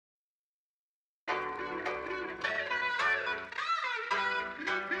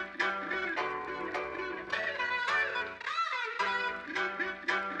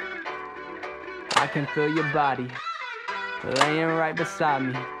I can feel your body laying right beside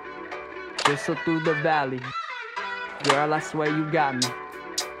me, whistle through the valley. Girl, I swear you got me.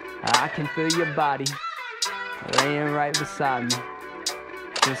 I can feel your body laying right beside me,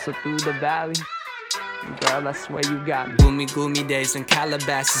 whistle through the valley. Girl, I swear you got me. Gloomy days in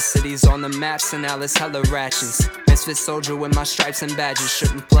Calabasas, cities on the maps and now it's hella ratchets. Misfit soldier with my stripes and badges,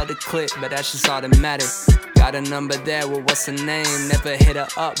 shouldn't flood a clip, but that's just automatic. Got a number there, well what's her name? Never hit her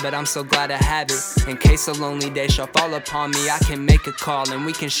up, but I'm so glad I have it. In case a lonely day shall fall upon me, I can make a call and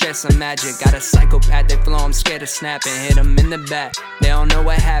we can share some magic. Got a psychopathic flow, I'm scared of snapping. Hit them in the back, they don't know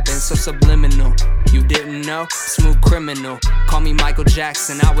what happened, so subliminal. You didn't know? Smooth criminal. Call me Michael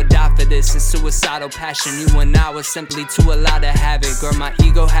Jackson, I would die for this. It's suicidal passion, you and I was simply too allowed to have it. Girl, my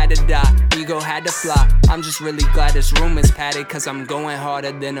ego had to die, ego had to fly. I'm just really glad this room is padded, cause I'm going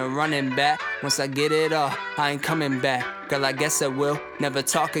harder than a running back. Once I get it all, I ain't coming back. Girl, I guess I will never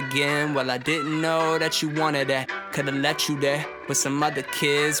talk again. Well, I didn't know that you wanted that. Could've let you there with some other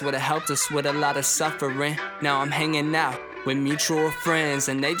kids, would've helped us with a lot of suffering. Now I'm hanging out with mutual friends,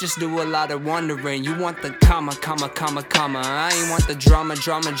 and they just do a lot of wondering. You want the comma, comma, comma, comma. I ain't want the drama,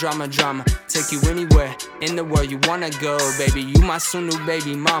 drama, drama, drama. Take you anywhere in the world you wanna go, baby. You my soon new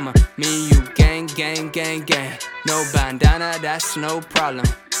baby mama. Me and you, gang, gang, gang, gang. No bandana, that's no problem.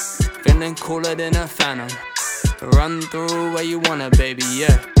 Feeling cooler than a phantom. Run through where you wanna, baby,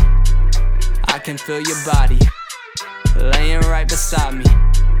 yeah. I can feel your body laying right beside me,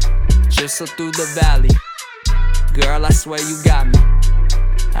 chisel through the valley. Girl, I swear you got me.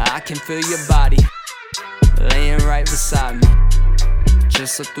 I can feel your body laying right beside me,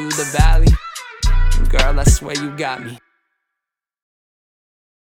 chisel through the valley. Girl, I swear you got me.